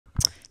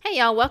Hey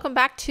y'all, welcome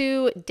back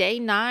to day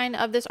 9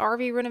 of this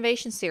RV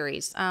renovation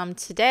series.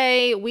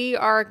 Today we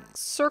are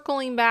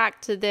circling back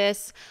to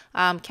this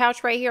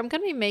couch right here. I'm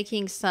going to be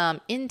making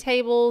some end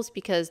tables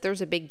because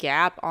there's a big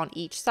gap on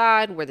each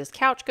side where this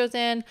couch goes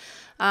in.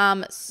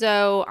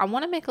 So I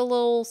want to make a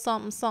little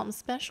something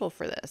special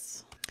for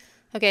this.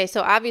 Okay,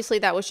 so obviously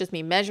that was just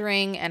me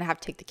measuring, and I have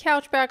to take the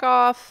couch back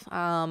off.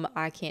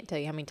 I can't tell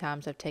you how many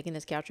times I've taken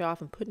this couch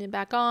off and putting it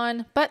back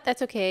on, but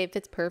that's okay. It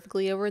fits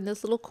perfectly over in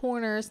this little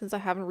corner since I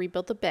haven't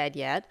rebuilt the bed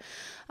yet.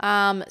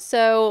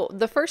 So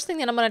the first thing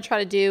that I'm going to try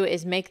to do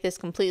is make this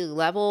completely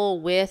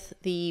level with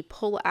the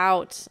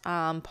pull-out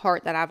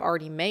part that I've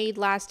already made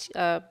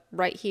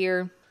right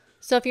here.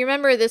 So if you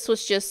remember, this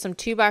was just some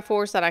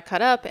 2x4s that I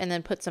cut up and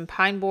then put some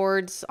pine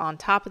boards on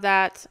top of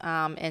that.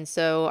 And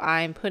so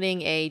I'm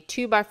putting a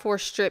 2x4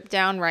 strip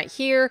down right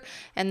here,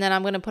 and then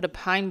I'm going to put a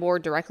pine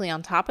board directly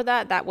on top of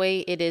that. That way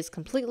it is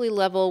completely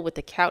level with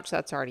the couch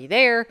that's already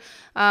there.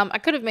 I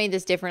could have made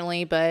this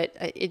differently, but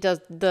it does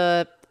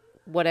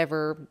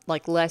whatever,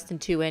 like less than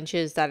 2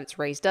 inches that it's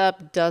raised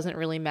up doesn't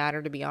really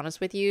matter, to be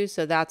honest with you.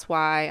 So that's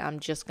why I'm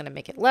just going to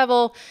make it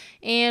level,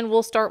 and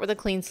we'll start with a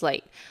clean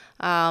slate.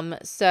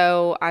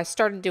 So I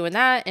started doing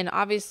that, and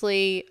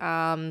obviously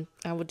I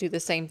will do the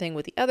same thing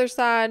with the other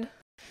side.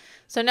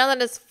 So now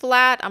that it's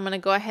flat, I'm going to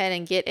go ahead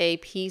and get a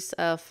piece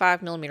of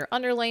 5mm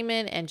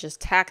underlayment and just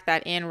tack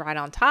that in right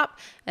on top.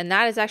 And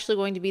that is actually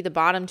going to be the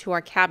bottom to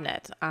our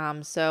cabinet.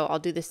 So I'll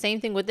do the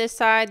same thing with this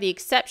side. The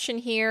exception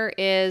here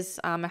is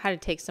I had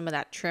to take some of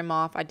that trim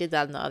off. I did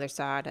that on the other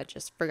side. I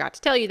just forgot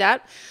to tell you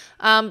that.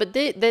 But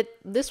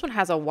this one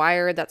has a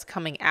wire that's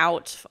coming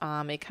out.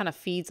 It kind of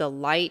feeds a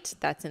light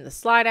that's in the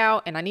slide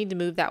out, and I need to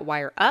move that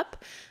wire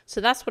up.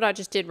 So that's what I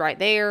just did right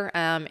there.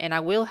 And I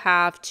will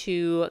have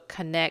to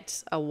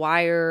connect a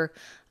wire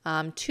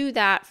to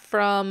that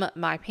from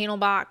my panel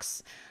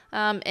box.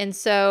 And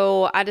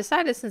so I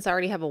decided, since I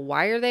already have a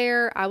wire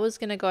there, I was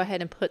going to go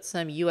ahead and put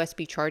some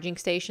USB charging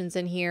stations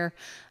in here.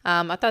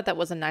 I thought that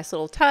was a nice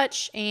little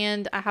touch,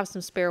 and I have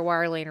some spare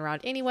wire laying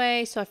around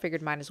anyway, so I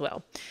figured might as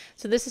well.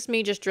 So this is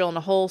me just drilling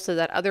a hole so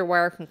that other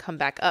wire can come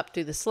back up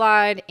through the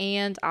slide,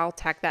 and I'll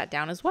tack that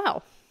down as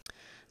well.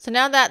 So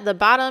now that the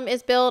bottom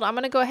is built, I'm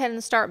going to go ahead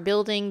and start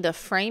building the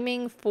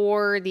framing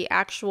for the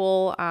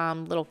actual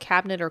little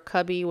cabinet or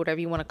cubby,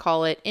 whatever you want to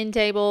call it, end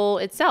table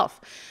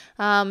itself.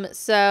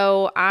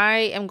 So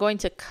I am going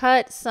to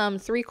cut some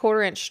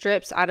 3/4 inch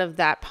strips out of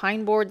that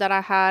pine board that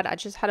I had. I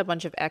just had a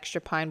bunch of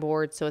extra pine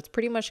boards, so it's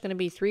pretty much going to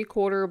be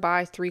 3/4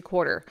 by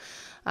 3/4.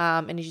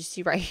 And as you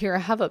see right here, I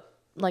have a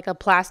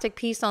plastic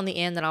piece on the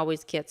end that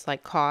always gets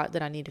caught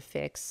that I need to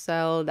fix.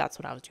 So that's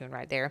what I was doing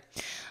right there.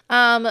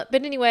 But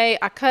anyway,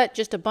 I cut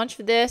just a bunch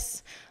of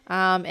this,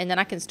 and then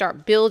I can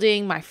start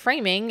building my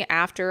framing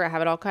after I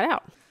have it all cut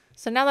out.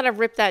 So now that I've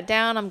ripped that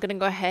down, I'm going to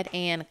go ahead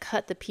and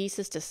cut the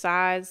pieces to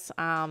size.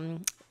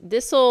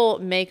 This will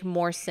make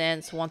more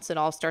sense once it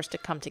all starts to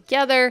come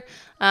together.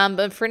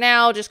 But for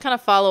now, just kind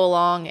of follow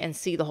along and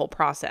see the whole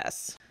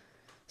process.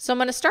 So I'm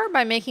going to start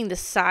by making the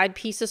side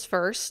pieces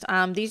first.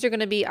 These are going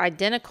to be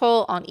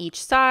identical on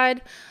each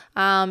side.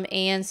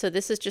 And so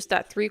this is just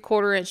that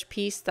 3/4 inch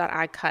piece that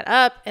I cut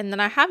up. And then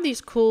I have these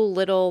cool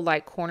little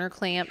corner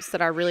clamps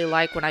that I really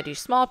like when I do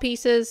small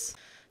pieces.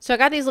 So I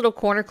got these little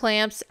corner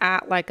clamps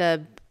at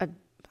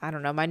I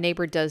don't know, my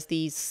neighbor does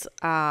these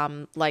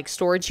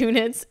storage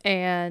units,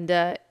 and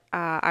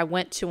I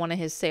went to one of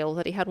his sales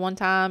that he had one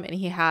time, and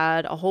he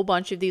had a whole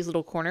bunch of these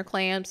little corner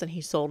clamps, and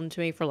he sold them to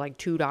me for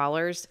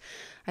 $2.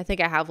 I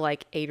think I have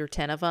 8 or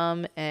 10 of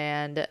them.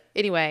 And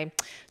anyway,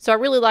 so I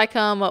really like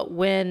them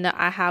when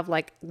I have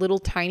little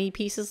tiny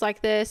pieces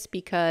like this,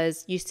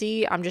 because you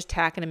see I'm just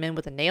tacking them in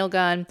with a nail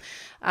gun.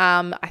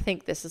 I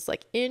think this is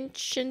 1.5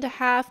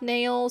 inch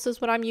nails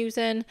is what I'm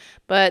using,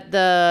 but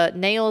the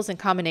nails in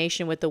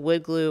combination with the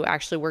wood glue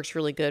actually works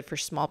really good for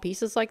small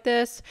pieces like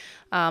this,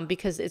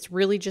 because it's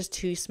really just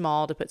too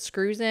small to put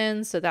screws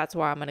in. So that's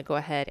why I'm going to go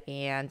ahead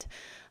and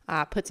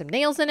put some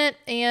nails in it.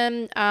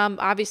 And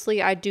obviously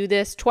I do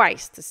this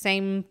twice, the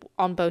same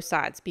on both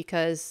sides,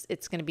 because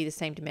it's going to be the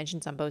same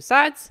dimensions on both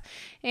sides.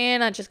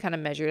 And I just kind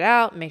of measure it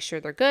out, make sure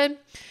they're good.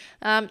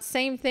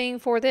 Same thing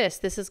for this.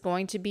 This is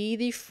going to be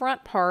the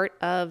front part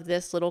of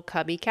this little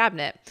cubby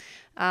cabinet.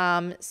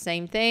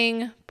 Same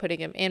thing, putting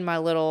them in my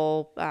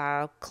little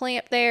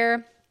clamp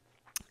there,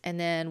 and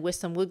then with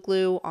some wood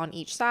glue on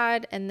each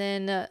side, and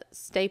then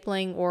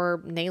stapling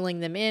or nailing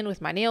them in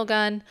with my nail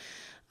gun.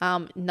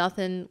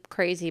 Nothing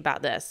crazy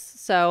about this.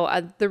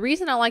 So the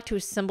reason I like to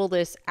assemble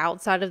this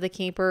outside of the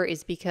camper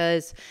is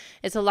because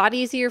it's a lot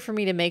easier for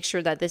me to make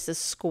sure that this is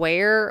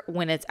square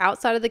when it's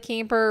outside of the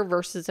camper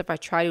versus if I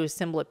try to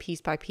assemble it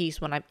piece by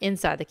piece when I'm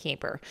inside the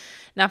camper.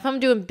 Now, if I'm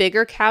doing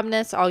bigger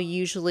cabinets, I'll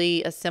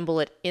usually assemble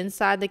it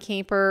inside the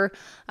camper.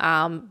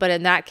 But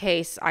in that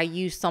case, I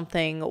use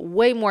something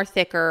way more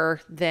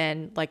thicker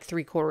than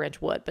 3/4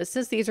 inch wood. But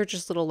since these are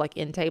just little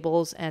end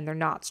tables and they're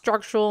not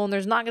structural and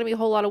there's not going to be a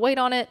whole lot of weight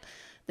on it,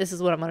 this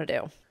is what I'm going to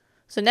do.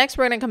 So next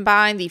we're going to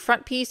combine the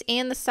front piece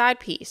and the side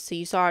piece. So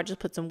you saw I just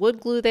put some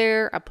wood glue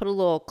there. I put a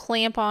little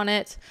clamp on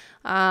it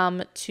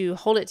to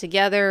hold it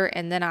together,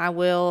 and then I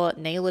will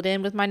nail it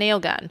in with my nail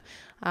gun.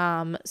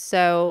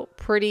 So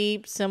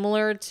pretty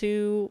similar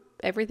to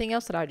everything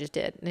else that I just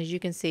did. And as you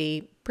can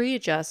see,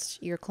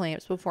 pre-adjust your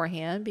clamps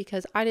beforehand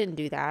because I didn't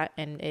do that,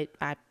 and it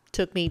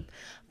took me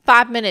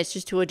 5 minutes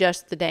just to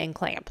adjust the dang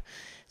clamp.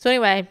 So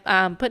anyway,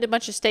 putting a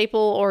bunch of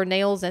staple or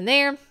nails in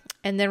there.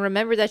 And then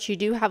remember that you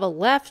do have a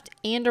left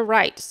and a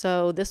right.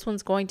 So this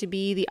one's going to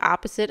be the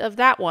opposite of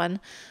that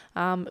one.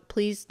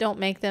 Please don't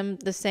make them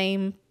the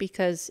same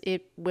because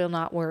it will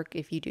not work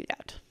if you do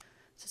that.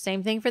 So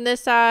same thing for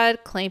this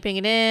side, clamping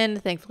it in.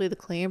 Thankfully the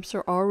clamps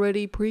are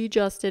already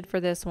pre-adjusted for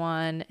this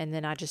one, and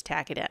then I just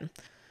tack it in.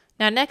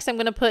 Now next I'm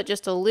going to put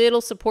just a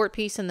little support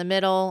piece in the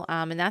middle,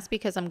 and that's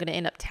because I'm going to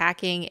end up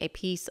tacking a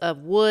piece of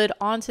wood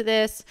onto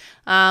this.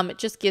 It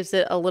just gives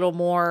it a little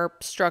more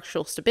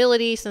structural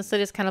stability since it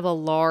is kind of a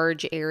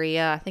large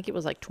area. I think it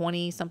was like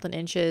 20 something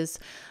inches,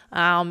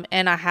 and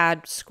I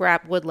had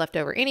scrap wood left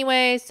over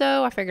anyway,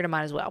 so I figured I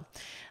might as well.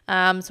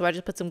 So I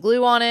just put some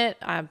glue on it,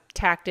 I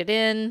tacked it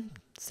in,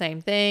 same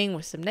thing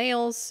with some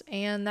nails,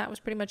 and that was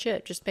pretty much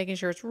it. Just making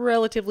sure it's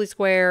relatively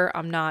square.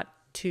 I'm not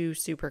too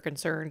super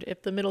concerned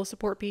if the middle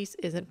support piece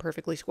isn't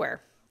perfectly square.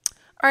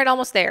 All right,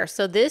 almost there.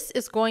 So this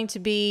is going to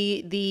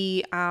be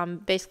the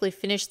basically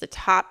finish the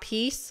top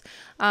piece.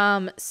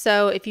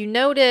 So if you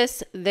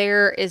notice,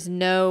 there is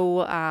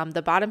no,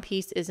 the bottom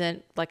piece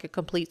isn't like a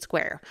complete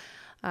square.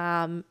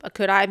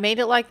 Could I have made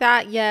it like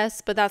that?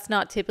 Yes, but that's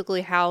not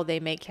typically how they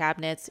make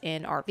cabinets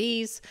in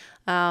RVs.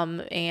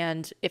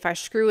 And if I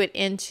screw it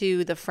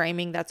into the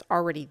framing that's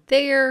already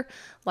there,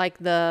 like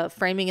the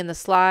framing in the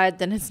slide,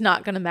 then it's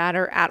not going to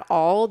matter at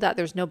all that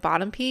there's no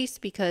bottom piece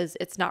because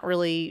it's not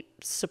really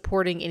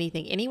supporting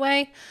anything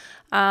anyway.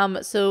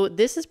 So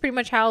this is pretty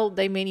much how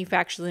they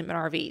manufacture them in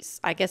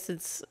RVs. I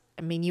guess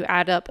I mean, you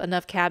add up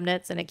enough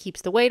cabinets and it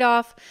keeps the weight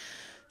off.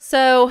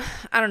 So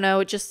I don't know,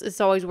 it's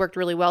always worked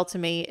really well to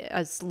me,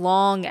 as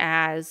long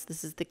as,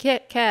 this is the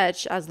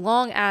catch, as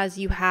long as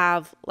you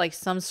have like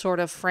some sort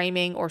of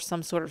framing or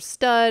some sort of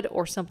stud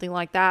or something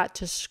like that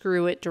to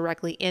screw it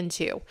directly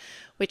into,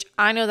 which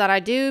I know that I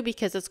do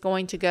because it's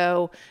going to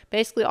go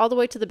basically all the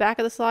way to the back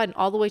of the slide and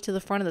all the way to the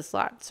front of the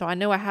slide. So I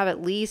know I have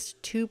at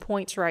least 2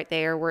 points right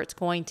there where it's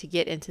going to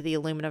get into the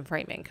aluminum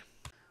framing.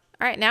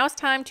 All right, now it's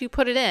time to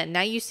put it in.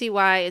 Now you see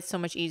why it's so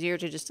much easier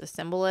to just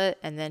assemble it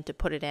and then to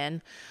put it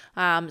in.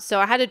 So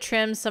I had to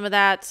trim some of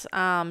that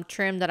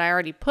trim that I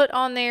already put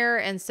on there,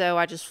 and so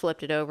I just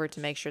flipped it over to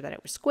make sure that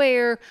it was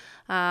square.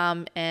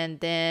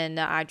 And then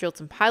I drilled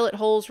some pilot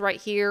holes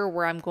right here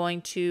where I'm going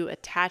to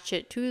attach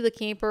it to the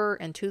camper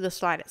and to the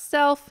slide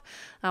itself.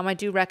 I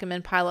do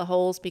recommend pilot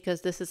holes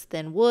because this is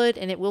thin wood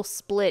and it will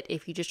split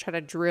if you just try to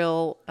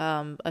drill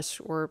a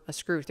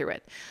screw through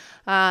it.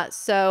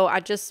 So I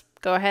just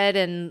go ahead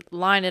and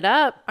line it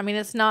up. I mean,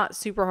 it's not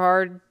super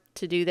hard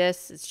to do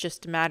this. It's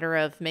just a matter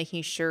of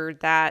making sure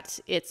that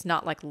it's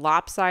not like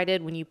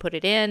lopsided when you put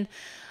it in.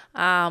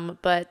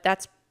 But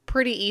that's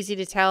pretty easy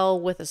to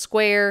tell with a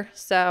square.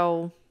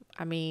 So,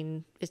 I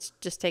mean, it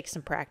just takes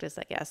some practice,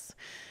 I guess.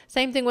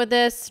 Same thing with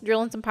this,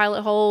 drilling some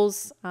pilot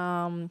holes,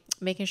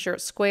 making sure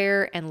it's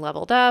square and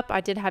leveled up.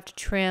 I did have to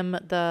trim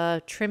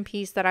the trim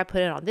piece that I put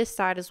in on this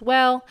side as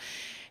well.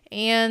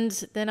 And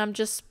then I'm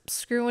just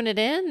screwing it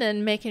in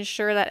and making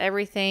sure that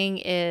everything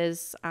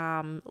is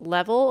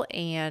level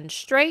and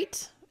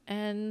straight.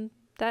 And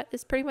that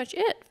is pretty much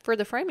it for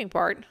the framing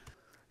part.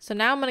 So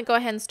now I'm going to go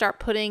ahead and start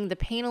putting the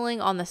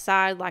paneling on the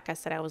side like I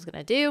said I was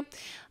going to do.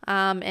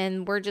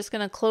 And we're just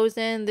going to close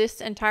in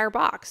this entire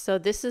box. So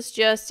this is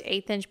just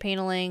 1/8 inch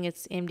paneling.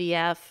 It's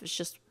MDF. It's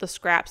just the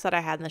scraps that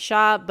I had in the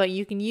shop. But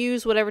you can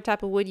use whatever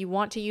type of wood you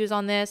want to use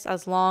on this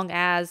as long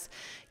as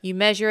you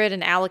measure it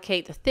and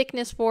allocate the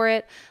thickness for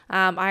it.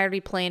 I already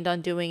planned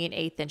on doing an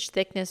 1/8 inch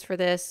thickness for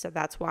this, so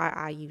that's why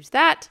I use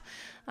that.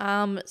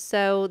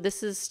 So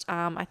this is,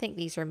 I think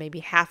these are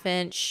maybe 1/2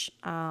 inch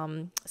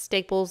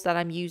staples that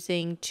I'm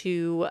using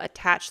to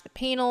attach the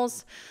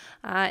panels.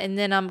 And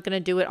then I'm going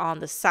to do it on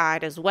the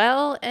side as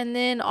well, and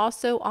then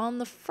also on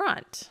the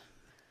front.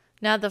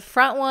 Now the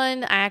front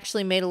one I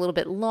actually made a little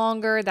bit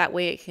longer, that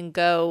way it can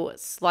go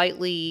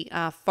slightly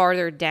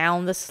farther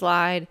down the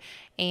slide.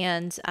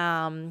 And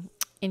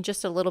in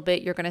just a little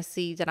bit you're going to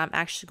see that I'm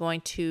actually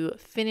going to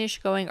finish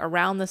going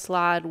around the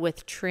slide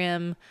with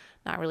trim.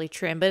 Not really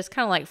trim, but it's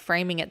kind of like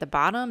framing at the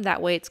bottom.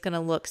 That way it's going to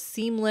look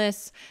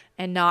seamless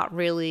and not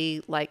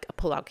really like a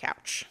pull-out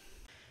couch.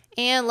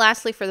 And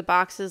lastly, for the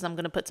boxes, I'm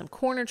going to put some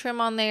corner trim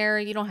on there.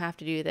 You don't have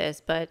to do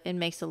this, but it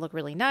makes it look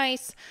really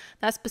nice.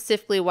 That's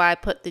specifically why I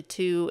put the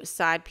 2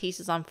 side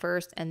pieces on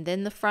first and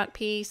then the front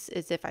piece,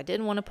 is if I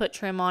didn't want to put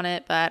trim on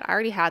it, but I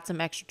already had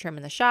some extra trim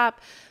in the shop.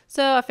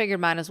 So I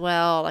figured might as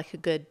well, like a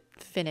good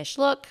finished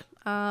look.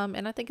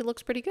 And I think it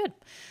looks pretty good.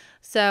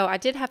 So I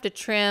did have to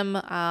trim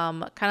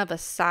kind of a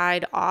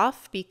side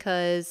off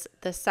because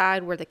the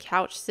side where the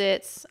couch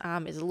sits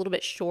is a little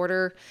bit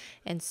shorter.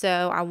 And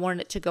so I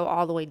wanted it to go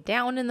all the way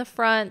down in the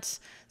front.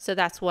 So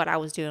that's what I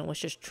was doing, was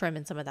just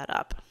trimming some of that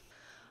up.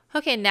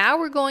 Okay, now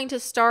we're going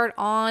to start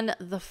on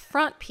the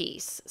front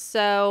piece.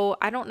 So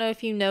I don't know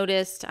if you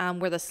noticed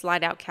where the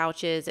slide out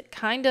couch is. It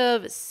kind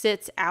of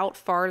sits out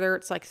farther.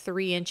 It's like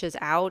 3 inches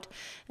out.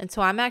 And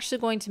so I'm actually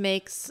going to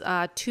make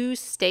 2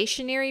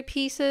 stationary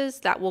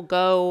pieces that will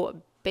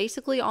go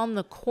basically on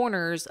the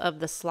corners of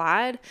the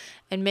slide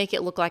and make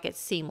it look like it's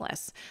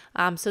seamless.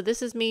 So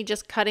this is me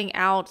just cutting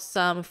out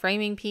some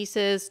framing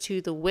pieces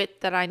to the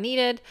width that I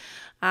needed.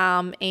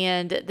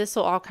 And this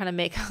will all kind of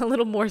make a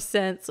little more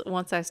sense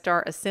once I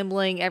start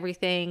assembling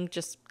everything,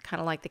 just kind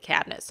of like the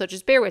cabinet. So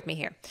just bear with me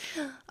here.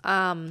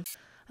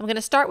 I'm going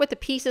to start with the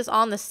pieces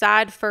on the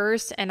side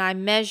first, and I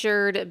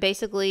measured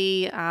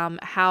basically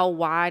how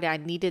wide I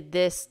needed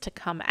this to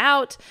come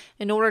out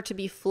in order to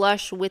be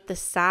flush with the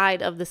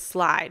side of the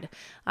slide.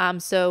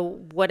 So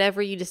whatever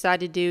you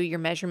decide to do, your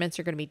measurements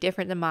are going to be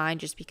different than mine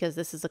just because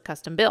this is a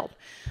custom build.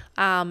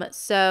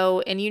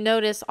 And you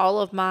notice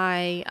all of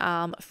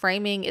my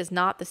framing is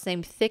not the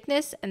same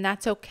thickness, and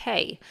that's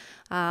okay.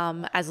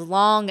 As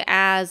long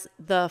as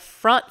the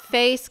front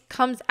face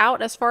comes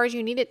out as far as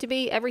you need it to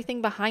be,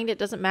 everything behind it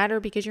doesn't matter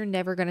because you're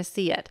never going to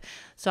see it.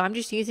 So I'm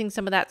just using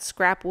some of that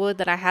scrap wood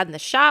that I had in the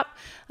shop,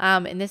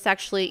 and this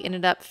actually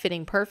ended up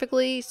fitting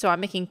perfectly. So I'm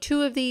making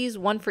 2 of these,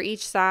 1 for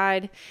each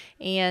side,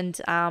 and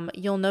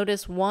you'll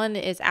notice one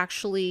is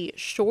actually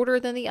shorter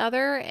than the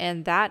other,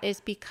 and that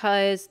is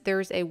because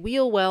there's a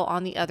wheel well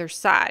on the other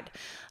side.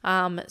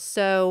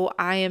 So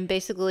I am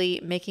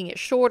basically making it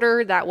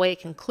shorter, that way it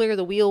can clear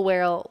the wheel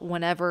well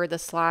whenever the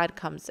slide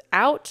comes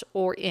out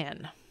or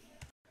in.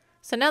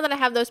 So now that I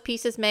have those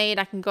pieces made,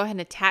 I can go ahead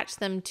and attach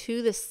them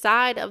to the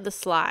side of the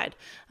slide.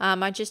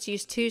 I just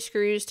used 2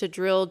 screws to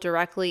drill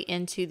directly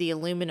into the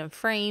aluminum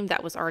frame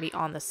that was already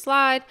on the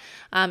slide,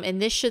 and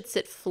this should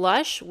sit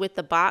flush with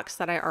the box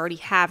that I already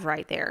have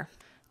right there.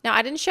 Now,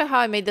 I didn't show how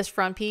I made this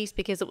front piece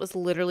because it was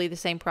literally the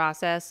same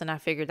process, and I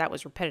figured that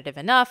was repetitive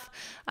enough.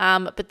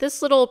 But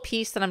this little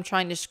piece that I'm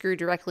trying to screw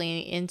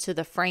directly into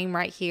the frame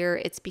right here,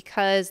 it's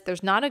because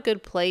there's not a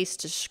good place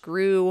to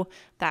screw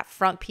that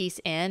front piece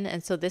in.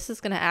 And so this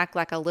is going to act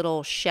like a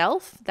little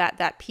shelf that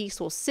that piece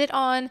will sit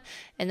on,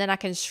 and then I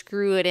can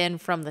screw it in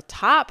from the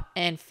top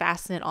and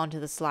fasten it onto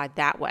the slide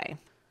that way.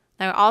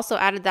 Now, I also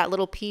added that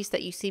little piece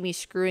that you see me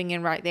screwing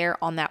in right there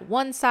on that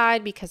one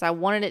side because I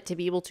wanted it to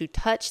be able to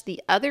touch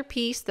the other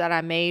piece that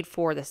I made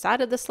for the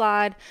side of the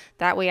slide.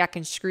 That way I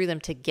can screw them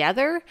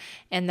together,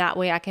 and that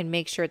way I can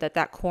make sure that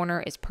that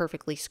corner is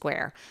perfectly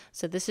square.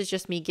 So this is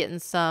just me getting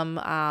some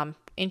 1.5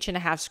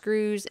 inch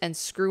screws and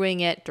screwing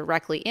it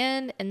directly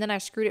in, and then I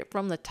screwed it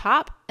from the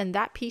top, and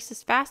that piece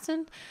is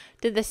fastened.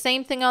 Did the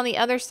same thing on the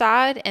other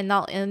side, and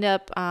I'll end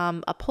up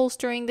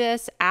upholstering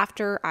this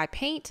after I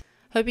paint.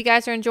 Hope you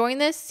guys are enjoying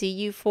this. See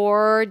you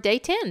for day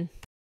 10.